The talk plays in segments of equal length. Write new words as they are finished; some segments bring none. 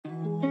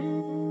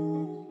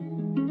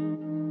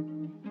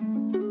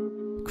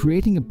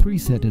Creating a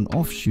preset in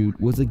OffShoot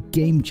was a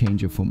game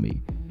changer for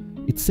me.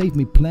 It saved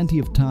me plenty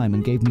of time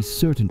and gave me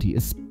certainty,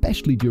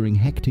 especially during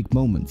hectic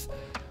moments.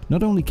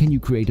 Not only can you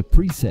create a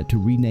preset to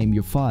rename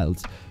your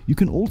files, you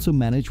can also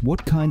manage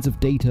what kinds of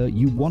data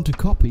you want to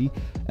copy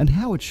and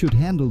how it should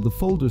handle the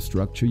folder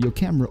structure your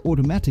camera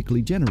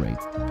automatically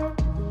generates.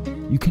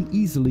 You can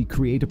easily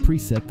create a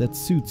preset that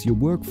suits your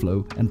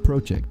workflow and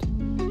project.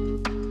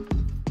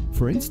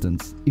 For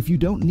instance, if you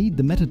don't need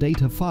the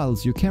metadata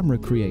files your camera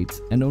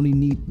creates and only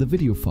need the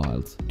video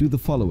files, do the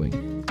following.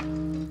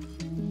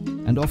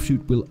 And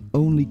OffShoot will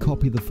only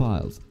copy the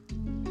files.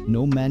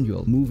 No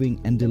manual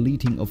moving and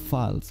deleting of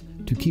files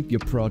to keep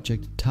your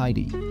project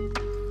tidy.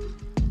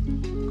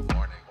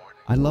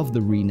 I love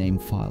the rename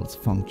files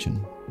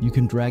function. You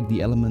can drag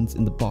the elements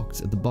in the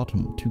box at the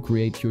bottom to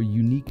create your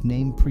unique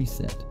name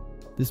preset.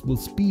 This will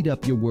speed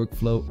up your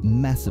workflow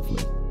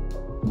massively.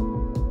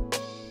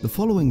 The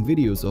following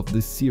videos of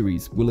this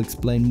series will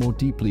explain more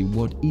deeply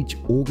what each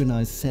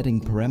organize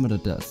setting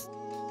parameter does.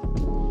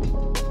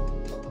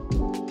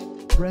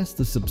 Press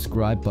the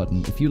subscribe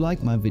button if you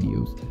like my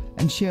videos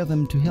and share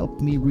them to help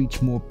me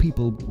reach more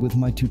people with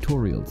my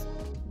tutorials.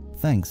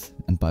 Thanks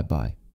and bye-bye.